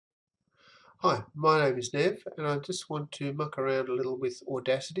Hi, my name is Nev, and I just want to muck around a little with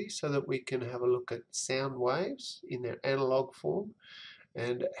Audacity so that we can have a look at sound waves in their analog form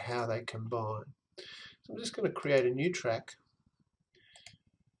and how they combine. So I'm just going to create a new track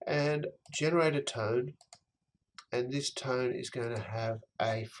and generate a tone, and this tone is going to have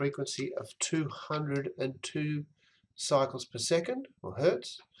a frequency of 202 cycles per second, or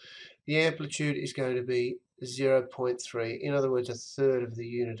hertz. The amplitude is going to be 0.3, in other words, a third of the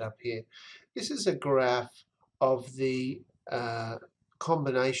unit up here. This is a graph of the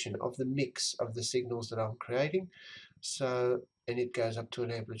combination of the mix of the signals that I'm creating. And it goes up to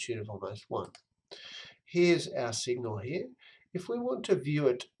an amplitude of almost 1. Here's our signal here. If we want to view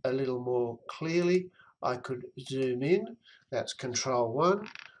it a little more clearly, I could zoom in. That's Control 1.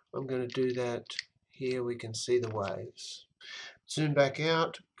 I'm going to do that here. We can see the waves. Zoom back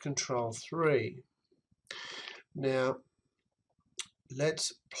out, Control 3. Now,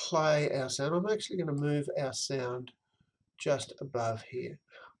 let's play our sound. I'm actually going to move our sound just above here.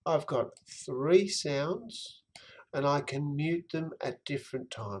 I've got 3 sounds, and I can mute them at different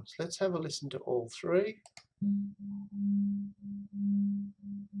times. Let's have a listen to all 3.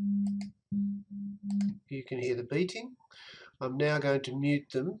 You can hear the beating. I'm now going to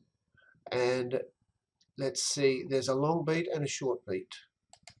mute them, and let's see, there's a long beat and a short beat.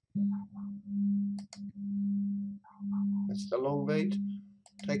 That's the long beat.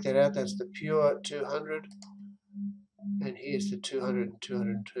 Take that out, that's the pure 200. And here's the 200 and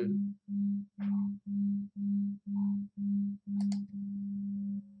 202.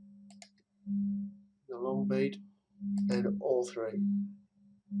 The long beat and all 3.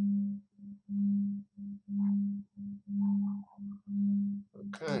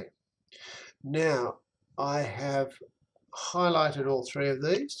 Okay. Now I have highlighted all 3 of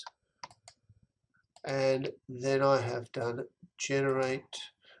these, and then I have done generate.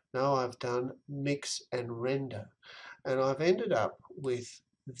 Now I've done mix and render, and I've ended up with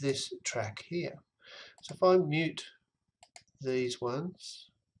this track here. So if I mute these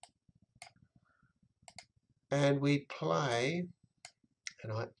ones and we play,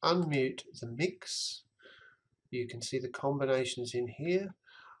 and I unmute the mix, you can see the combinations in here.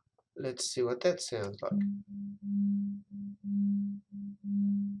 Let's see what that sounds like.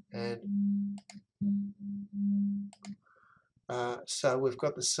 And so we've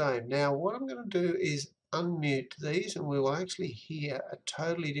got the same. Now what I'm going to do is unmute these, and we will actually hear a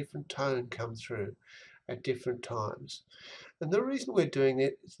totally different tone come through at different times. And the reason we're doing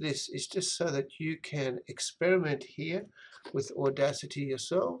this is just so that you can experiment here with Audacity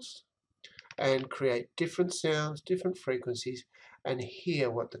yourselves and create different sounds, different frequencies, and hear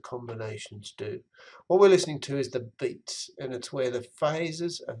what the combinations do. What we're listening to is the beats, and it's where the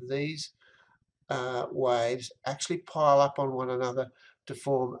phases of these waves actually pile up on one another to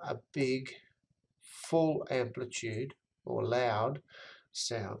form a big full amplitude or loud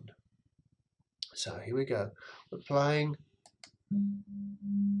sound. So here we go. We're playing,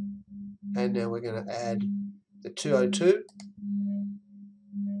 and now we're going to add the 202.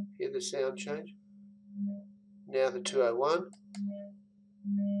 Hear the sound change. Now the 201,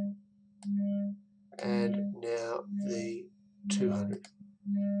 and now the 200.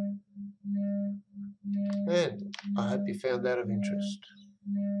 And I hope you found that of interest.